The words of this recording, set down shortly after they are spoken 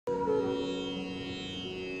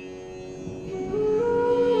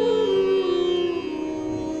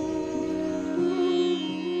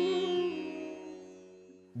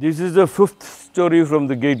This is the fifth story from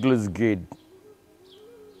the Gateless Gate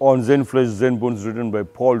on Zen Flesh, Zen Bones, written by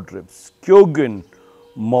Paul Trips. Kyogen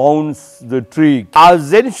mounts the tree. ಆ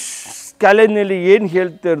Zen ಕಲೆನಲ್ಲಿ ಏನು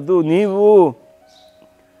ಹೇಳ್ತಾ ಇರೋದು, ನೀವು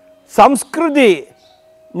ಸಂಸ್ಕೃತಿ,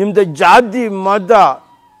 ನಿಮ್ಮದು ಜಾತಿ, ಮತ,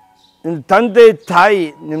 ನಿಮ್ಮ ತಂದೆ ತಾಯಿ,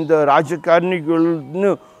 ನಿಮ್ಮದು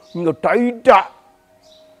ರಾಜಕಾರಣಿಗಳನ್ನು ಹಿಂಗೆ ಟೈಟ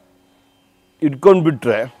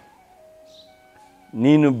ಇಟ್ಕೊಂಡ್ಬಿಟ್ರೆ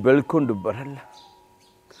ನೀನು ಬೆಳ್ಕೊಂಡು ಬರಲ್ಲ.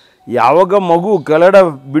 ಯಾವಾಗ ಮಗು ಕನ್ನಡ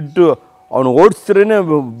ಬಿಟ್ಟು ಅವನು ಓಡಿಸ್ತ್ರೇ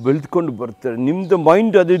ಬೆಳೆದುಕೊಂಡು ಬರ್ತಾರೆ. ನಿಮ್ಮದು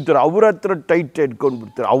ಮೈಂಡ್ ಅದೇ ಥರ, ಅವ್ರ ಹತ್ರ ಟೈಟ್ ಇಟ್ಕೊಂಡು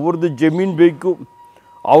ಬಿಡ್ತಾರೆ. ಅವ್ರದ್ದು ಜಮೀನು ಬೇಕು,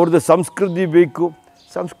 ಅವ್ರದ್ದು ಸಂಸ್ಕೃತಿ ಬೇಕು.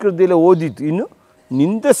 ಸಂಸ್ಕೃತಿಯೆಲ್ಲ ಓದಿತ್ತು, ಇನ್ನು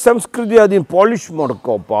ನಿಂದ ಸಂಸ್ಕೃತಿ ಅದನ್ನು ಪಾಲಿಷ್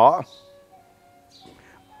ಮಾಡ್ಕೋಪ್ಪ.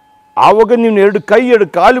 ಆವಾಗ ನೀನು ಎರಡು ಕೈ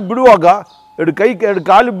ಎರಡು ಕಾಲು ಬಿಡುವಾಗ, ಎರಡು ಕೈ ಎರಡು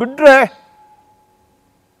ಕಾಲು ಬಿಟ್ಟರೆ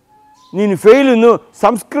ನೀನು ಫೇಲನ್ನು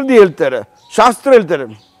ಸಂಸ್ಕೃತಿ ಹೇಳ್ತಾರೆ, ಶಾಸ್ತ್ರ ಹೇಳ್ತಾರೆ,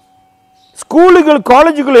 ಸ್ಕೂಲುಗಳು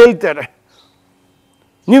ಕಾಲೇಜುಗಳು ಹೇಳ್ತಾರೆ.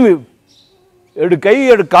 ನೀವು ಎರಡು ಕೈ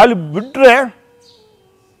ಎರಡು ಕಾಲು ಬಿಟ್ಟರೆ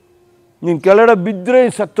ನೀನು ಕೆಳಗಡೆ ಬಿದ್ದರೆ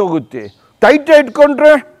ಸತ್ತೋಗುತ್ತೆ. ಟೈಟ್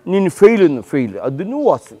ಇಟ್ಕೊಂಡ್ರೆ ನೀನು ಫೇಲ್, ಅದನ್ನು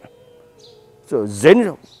ವಾಸನೆ. ಸೊ ಝೆನ್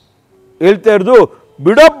ಹೇಳ್ತಾ ಇರೋದು,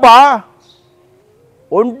 ಬಿಡಪ್ಪ,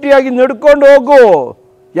 ಒಂಟಿಯಾಗಿ ನಡ್ಕೊಂಡು ಹೋಗು.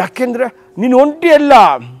 ಯಾಕೆಂದರೆ ನೀನು ಒಂಟಿ ಅಲ್ಲ.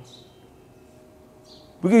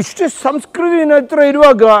 ಈಗ ಇಷ್ಟೇ ಸಂಸ್ಕೃತಿ ನಿನ್ನ ಹತ್ರ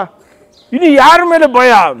ಇರುವಾಗ ಇನ್ನು ಯಾರ ಮೇಲೆ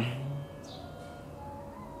ಭಯ?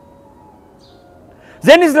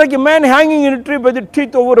 Zen is like a man hanging in a tree by the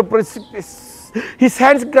teeth over a precipice. His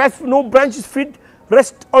hands grasp no branches, feet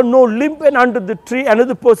rest on no limb, and under the tree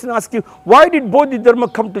another person asks him, why did Bodhidharma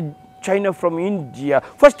come to China from India?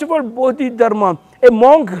 First of all, Bodhidharma, a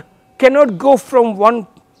monk cannot go from one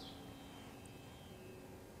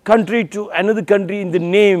country to another country in the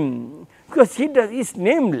name, because he's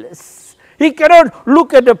nameless. He cannot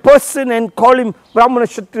look at a person and call him Brahmana,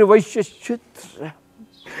 Kshatriya, Vaishya, Shudra.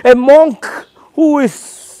 A monk who is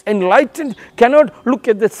enlightened cannot look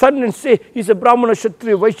at the sun and say he's a Brahmana,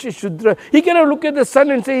 Kshatriya, Vaishya, Shudra. He cannot look at the sun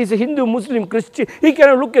and say he's a Hindu, Muslim, Christian. He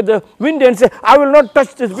cannot look at the wind and say, I will not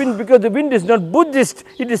touch this wind because the wind is not Buddhist.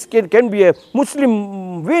 It is, can be a Muslim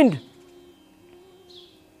wind.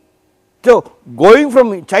 So going from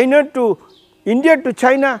China to India to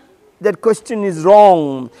China, that question is wrong.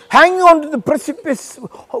 Hanging on to the precipice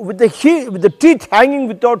with the teeth hanging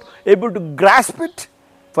without able to grasp it.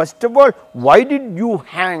 First of all, why did you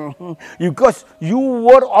hang? Because you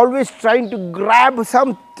were always trying to grab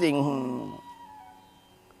something.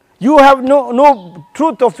 You have no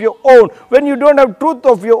truth of your own. When you don't have truth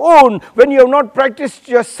of your own, when you have not practiced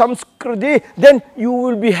your samskriti, then you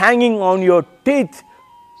will be hanging on your teeth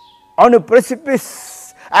on a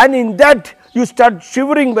precipice. And in that, you start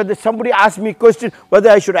shivering whether somebody asks me a question, whether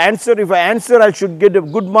I should answer. If I answer, I should get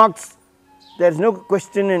good marks. There is no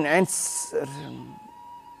question and answer.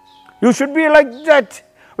 You should be like that.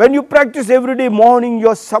 When you practice every day morning,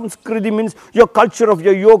 your samskriti means your culture of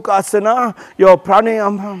your yogasana, your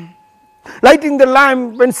pranayama. Lighting the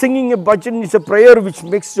lamp when singing a bhajan is a prayer which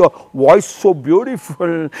makes your voice so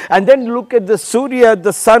beautiful. And then look at the Surya,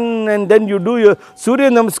 the sun, and then you do your Surya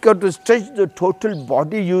Namaskar to stretch the total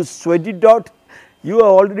body. You sweat it out. You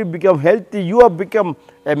have already become healthy. You have become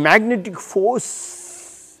a magnetic force.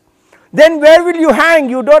 Then where will you hang?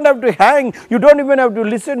 You don't have to hang. You don't even have to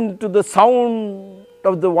listen to the sound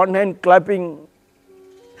of the one hand clapping.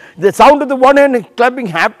 The sound of the one hand clapping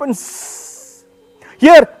happens.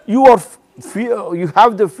 Here you are fear. You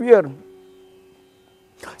have the fear.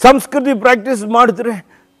 Samskriti practice ಮಾಡಿದ್ರೆ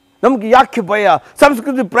ನಮಗೆ ಯಾಕೆ ಭಯ?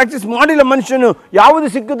 ಸಂಸ್ಕೃತಿ practice ಮಾಡಿಲ್ಲ ಮನುಷ್ಯನು ಯಾವುದು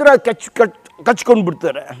ಸಿಕ್ಕಿದ್ರೆ ಕಚ್ಕೊಂಡು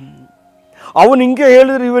ಬಿಡ್ತಾರೆ. ಅವನು ಹಿಂಗೆ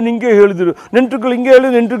ಹೇಳಿದ್ರು, ಇವನು ಹಿಂಗೆ ಹೇಳಿದ್ರು, ನೆಂಟ್ರುಗಳು ಹಿಂಗೆ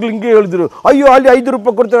ಹೇಳಿದ್ರು, ನೆಂಟ್ರುಗಳು ಹಿಂಗೆ ಹೇಳಿದ್ರು. ಅಯ್ಯೋ ಅಲ್ಲಿ 5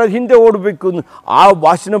 ರೂಪಾಯಿ ಕೊಡ್ತಾರೆ, ಅದು ಹಿಂದೆ ಓಡಬೇಕು. ಆ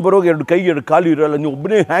ಭಾಷಣ ಬರೋವಾಗ ಎರಡು ಕೈ ಎರಡು ಕಾಲು ಇರೋಲ್ಲ, ನೀವು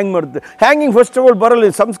ಒಬ್ಬನೇ ಹ್ಯಾಂಗ್ ಮಾಡ್ತಾರೆ. ಹ್ಯಾಂಗಿಂಗ್ ಫಸ್ಟ್ ಆಫ್ ಆಲ್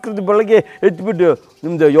ಬರಲ್ಲ. ಸಂಸ್ಕೃತಿ ಬೆಳಗ್ಗೆ ಎತ್ಬಿಟ್ಟು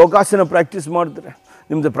ನಿಮ್ಮದು ಯೋಗಾಸನ ಪ್ರಾಕ್ಟೀಸ್ ಮಾಡಿದ್ರೆ,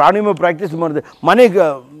 ನಿಮ್ಮದು ಪ್ರಾಣಾಯಾಮ ಪ್ರಾಕ್ಟೀಸ್ ಮಾಡಿದ್ರೆ, ಮನೆಗೆ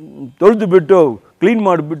ತೊಳೆದು ಬಿಟ್ಟು ಕ್ಲೀನ್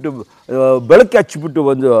ಮಾಡಿಬಿಟ್ಟು ಬೆಳಕು ಹಚ್ಚಿಬಿಟ್ಟು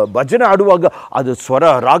ಒಂದು ಭಜನೆ ಆಡುವಾಗ ಅದು ಸ್ವರ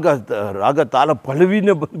ರಾಗ ತಾಲ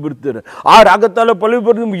ಪಲ್ಲವಿನೇ ಬಂದುಬಿಡ್ತಾರೆ. ಆ ರಾಗ ತಾಲ ಪಲ್ಲವಿ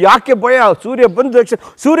ಬಂದು ನಿಮ್ಗೆ ಯಾಕೆ ಭಯ? ಸೂರ್ಯ ಬಂದ ತಕ್ಷಣ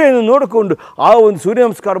ಸೂರ್ಯನ ನೋಡಿಕೊಂಡು ಆ ಒಂದು ಸೂರ್ಯ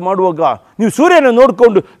ನಮಸ್ಕಾರ ಮಾಡುವಾಗ ನೀವು ಸೂರ್ಯನ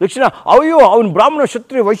ನೋಡಿಕೊಂಡು ತಕ್ಷಣ ಅಯ್ಯೋ ಅವನು ಬ್ರಾಹ್ಮಣ,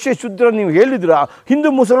 ಕ್ಷತ್ರಿಯ, ವೈಶ್ಯ, ಶೂದ್ರ ನೀವು ಹೇಳಿದ್ರ,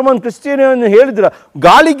 ಹಿಂದೂ, ಮುಸಲ್ಮಾನ್, ಕ್ರಿಶ್ಚಿಯನ್ ಹೇಳಿದ್ರ,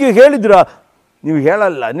 ಗಾಳಿಗೆ ಹೇಳಿದ್ರ, ನೀವು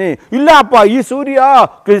ಹೇಳಲ್ಲ. ಇಲ್ಲಪ್ಪ ಈ ಸೂರ್ಯ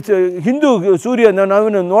ಹಿಂದೂ ಸೂರ್ಯ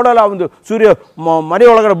ನಾವೇನು ನೋಡಲ್ಲ. ಒಂದು ಸೂರ್ಯ ಮನೆ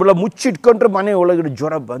ಒಳಗಡೆ ಬಲ್ಲ ಮುಚ್ಚಿಟ್ಕೊಂಡ್ರೆ ಮನೆ ಒಳಗಡೆ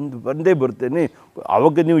ಜ್ವರ ಬಂದೇ ಬರ್ತೇನೆ.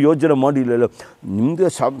 ಆವಾಗ ನೀವು ಯೋಚನೆ ಮಾಡಿಲ್ಲ. ನಿಮ್ಮದು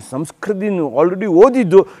ಸಂಸ್ಕೃತಿ ಆಲ್ರೆಡಿ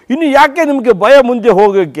ಓದಿದ್ದು, ಇನ್ನು ಯಾಕೆ ನಿಮಗೆ ಭಯ ಮುಂದೆ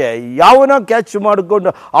ಹೋಗೋಕ್ಕೆ? ಯಾವನ ಕ್ಯಾಚ್ ಮಾಡಿಕೊಂಡು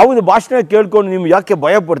ಅವನ ಭಾಷಣ ಕೇಳ್ಕೊಂಡು ನೀವು ಯಾಕೆ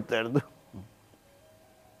ಭಯ ಪಡ್ತಾ ಇರೋದು?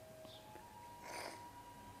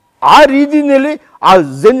 ಆ ರೀತಿಯಲ್ಲಿ ಆ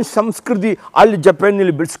ಝೆನ್ ಸಂಸ್ಕೃತಿ ಅಲ್ಲಿ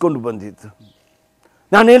ಜಪಾನ್ನಲ್ಲಿ ಬೆಳೆಸ್ಕೊಂಡು ಬಂದಿತ್ತು.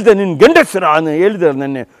 ನಾನು ಹೇಳ್ದೆ ನಿನ್ನ ಗಂಡಸರ ನಾನು ಹೇಳಿದೆ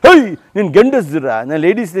ನೆನ್ನೆ, ಹೇಯ್ ನಿನ್ನ ಗಂಡಸ್ರ ನಾನು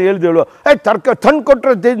ಲೇಡೀಸ್ ಹೇಳ್ದೇಳು, ತಂದು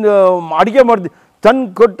ಕೊಟ್ಟರೆ ಅಡುಗೆ ಮಾಡ್ದು ತಂದು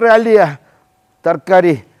ಕೊಟ್ಟರೆ ಅಲ್ಲಿ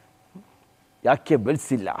ತರಕಾರಿ ಯಾಕೆ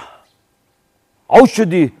ಬೆಳೆಸಿಲ್ಲ,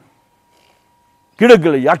 ಔಷಧಿ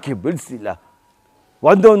ಗಿಡಗಳು ಯಾಕೆ ಬೆಳೆಸಿಲ್ಲ,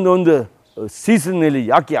 ಒಂದು ಸೀಸನ್ನಲ್ಲಿ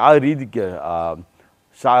ಯಾಕೆ ಆ ರೀತಿಗೆ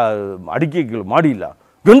ಅಡುಗೆಗಳು ಮಾಡಿಲ್ಲ.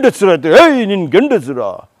 ಗಂಡಸರು ಆಯ್ತು, ಏಯ್ ನಿನ್ನ ಗಂಡಸರು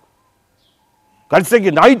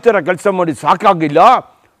ಕೆಲಸಕ್ಕೆ ನಾಯಿ ಥರ ಕೆಲಸ ಮಾಡಿ ಸಾಕಾಗಿಲ್ಲ,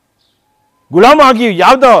 ಗುಲಾಮ ಆಗಿ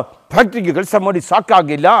ಯಾವುದೋ ಫ್ಯಾಕ್ಟ್ರಿಗೆ ಕೆಲಸ ಮಾಡಿ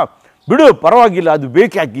ಸಾಕಾಗಿಲ್ಲ, ಬಿಡು ಪರವಾಗಿಲ್ಲ, ಅದು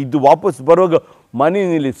ಬೇಕಾಗಿ ಇದು ವಾಪಸ್ ಬರುವಾಗ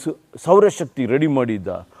ಮನೆಯಲ್ಲಿ ಸೌರಶಕ್ತಿ ರೆಡಿ ಮಾಡಿದ್ದ,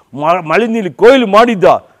 ಮಳೆ ನೀಲಿ ಕೊಯ್ಲು ಮಾಡಿದ್ದ,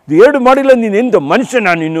 ಇದು ಎರಡು ಮಾಡಿಲ್ಲ ನೀನು ಎಂತ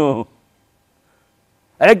ಮನುಷ್ಯನ ನೀನು.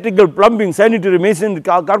 Electrical, plumbing, sanitary, mason,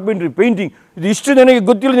 carpentry, painting ಇದು ಇಷ್ಟು ನನಗೆ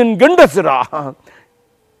ಗೊತ್ತಿಲ್ಲ, ನಿನ್ನ ಗಂಡಸರ.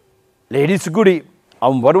 ಲೇಡೀಸ್ ಗುಡಿ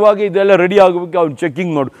ಅವ್ನು ಬರುವಾಗ ಇದೆಲ್ಲ ರೆಡಿ ಆಗಬೇಕು, ಅವ್ನು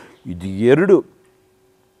ಚೆಕ್ಕಿಂಗ್ ಮಾಡು. ಇದು ಎರಡು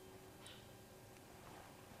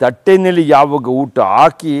ತಟ್ಟೆನಲ್ಲಿ ಯಾವಾಗ ಊಟ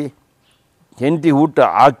ಹಾಕಿ ಹೆಂಡತಿ ಊಟ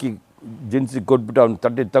ಹಾಕಿ ಜೆನ್ಸಿಗೆ ಕೊಟ್ಬಿಟ್ಟು ಅವ್ನು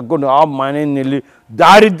ತಟ್ಟೆ ತಗೊಂಡು ಆ ಮನೆಯಲ್ಲಿ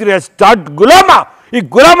ದಾರಿದ್ರ್ಯ ಸ್ಟಾರ್ಟ್. ಗುಲಾಮ, ಈ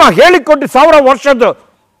ಗುಲಾಮ ಹೇಳಿಕೊಟ್ಟು 1000 ವರ್ಷದ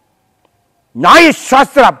ನಾಯಿ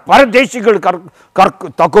ಶಾಸ್ತ್ರ ಪರದೇಶಿಗಳು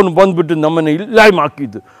ತಗೊಂಡು ಬಂದ್ಬಿಟ್ಟು ನಮ್ಮನ್ನು ಇಲ್ಲಾಯ್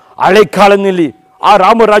ಹಾಕಿದ್ದು. ಹಳೆ ಕಾಲದಲ್ಲಿ ಆ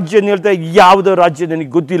ರಾಮರಾಜ್ಯ ಹೇಳ್ತಾ ಯಾವುದೋ ರಾಜ್ಯ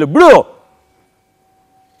ನನಗೆ ಗೊತ್ತಿಲ್ಲ ಬಿಡು.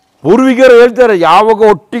 ಪೂರ್ವಿಕರು ಹೇಳ್ತಾರೆ ಯಾವಾಗ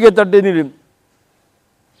ಒಟ್ಟಿಗೆ ತಟ್ಟೆನಲ್ಲಿ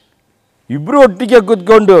ಇಬ್ಬರು ಒಟ್ಟಿಗೆ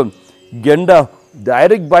ಕೂತ್ಕೊಂಡು ಗಂಡ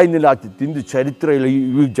ಡೈರೆಕ್ಟ್ ಬಾಯಿನಲ್ಲಿ ಹಾಕಿ ತಿಂದು ಚರಿತ್ರೆ ಇಲ್ಲ.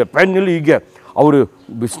 ಈಗ ಜಪಾನ್ನಲ್ಲಿ ಹೀಗೆ ಅವರು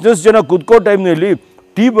ಬಿಸ್ನೆಸ್ ಜನ ಕೂತ್ಕೋ ಟೈಮ್ನಲ್ಲಿ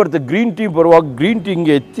ಟೀ ಬರುತ್ತೆ, ಗ್ರೀನ್ ಟೀ ಬರುವಾಗ ಗ್ರೀನ್ ಟೀ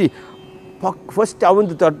ಹಿಂಗೆ ಎತ್ತಿ ಫಸ್ಟ್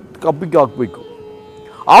ಅವನು ಕಪ್ಪಿಗೆ ಹಾಕಬೇಕು.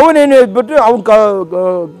 ಅವನೇನು ಹೇಳ್ಬಿಟ್ಟು ಅವನು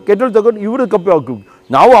ಕೆಟಲ್ ತಗೊಂಡು ಇವರು ಕಪ್ಪಿ ಹಾಕಬೇಕು.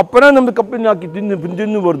 ನಾವು ಅಪ್ಪನ ನಮ್ಮದು ಕಪ್ಪಿನ ಹಾಕಿ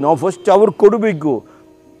ತಿನ್ನಬಾರ್ದು, ನಾವು ಫಸ್ಟ್ ಅವ್ರಿಗೆ ಕೊಡಬೇಕು.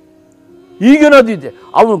 ಈಗೇನೋದಿದೆ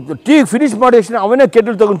ಅವನು ಟೀ ಫಿನಿಷ್ ಮಾಡಿ ತಕ್ಷಣ ಅವನೇ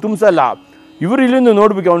ಕೆಟಲ್ ತಗೊಂಡು ತುಂಬಿಸಲ್ಲ, ಇವರು ಇಲ್ಲಿಂದ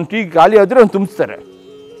ನೋಡ್ಬೇಕು. ಅವ್ನು ಟೀ ಖಾಲಿ ಆದರೆ ಅವ್ನು ತುಂಬಿಸ್ತಾರೆ.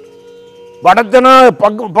 ಬಡತನ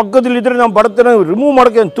ಪಕ್ಕದಲ್ಲಿದ್ದರೆ ನಾವು ಬಡತನ ರಿಮೂವ್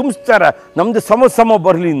ಮಾಡೋಕ್ಕೆ ತುಂಬಿಸ್ತಾರೆ, ನಮ್ಮದು ಸಮ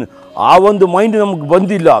ಬರಲಿ. ಆ ಒಂದು ಮೈಂಡ್ ನಮಗೆ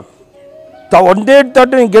ಬಂದಿಲ್ಲ. ಒಂದೇ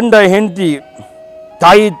ತಟ್ಟೆ ಗಂಡ ಹೆಂಡತಿ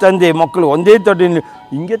ತಾಯಿ ತಂದೆ ಮಕ್ಕಳು ಒಂದೇ ತಟ್ಟೆಯಲ್ಲಿ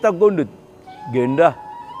ಹಿಂಗೆ ತಗೊಂಡು ಗಂಡ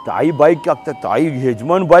ತಾಯಿ ಬಾಯ್ಗೆ ಆಗ್ತದೆ, ತಾಯಿ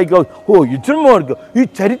ಯಜಮಾನ್ ಬಾಯ್ಗೆ ಓ ಯಜಮಾನ್ ಮಾಡ್ಕೊ. ಈ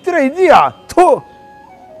ಚರಿತ್ರೆ ಇದೆಯಾ? ಥೋ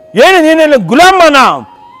ಏನೇನೆಲ್ಲ ಗುಲಾಮನ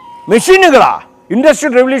ಮೆಷಿನ್ಗಳ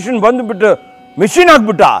ಇಂಡಸ್ಟ್ರಿಯಲ್ ರೆವಲ್ಯೂಷನ್ ಬಂದುಬಿಟ್ಟು ಮೆಷಿನ್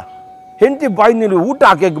ಹಾಕ್ಬಿಟ್ಟ. ಹೆಂಡತಿ ಬಾಯಿನಲ್ಲಿ ಊಟ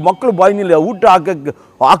ಹಾಕಕ್ಕೆ, ಮಕ್ಕಳು ಬಾಯಿನಲ್ಲಿ ಊಟ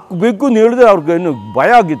ಹಾಕಬೇಕು ಅಂತ ಹೇಳಿದ್ರೆ ಅವ್ರಿಗೆ ಏನು ಭಯ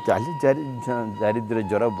ಆಗಿತ್ತು. ಅಲ್ಲಿ ದಾರಿದ್ರ್ಯ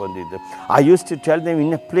ಜ್ವರ ಬಂದಿದ್ದು. I use to tell them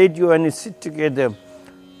in a plate you and sit together.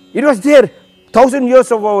 It was there 1000 years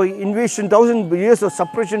of our invasion, 1000 years of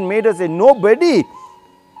suppression made us a nobody.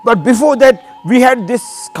 But before that we had this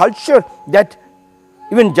culture that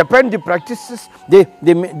even Japan, the practices,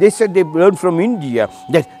 they said they learned from India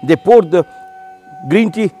that they pour the green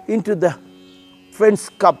tea into the friend's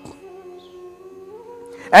cup.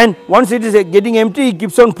 And once it is getting empty, he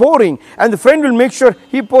keeps on pouring. And the friend will make sure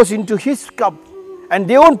he pours into his cup. And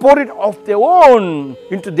they won't pour it off their own,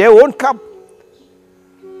 into their own cup.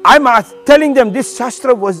 I'm telling them this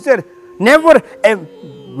Shastra was there. Never a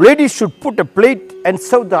lady should put a plate and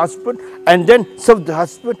serve the husband, and then serve the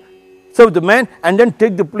husband, serve the man, and then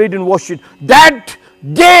take the plate and wash it. That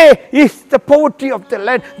day is the poverty of the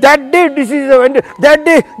land. That day disease is ended. That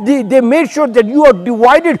day they made sure that you are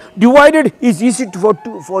divided. Divided is easy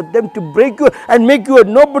for them to break you and make you a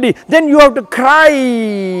nobody. Then you have to cry.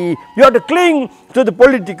 You have to cling to the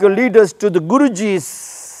political leaders, to the Gurujis.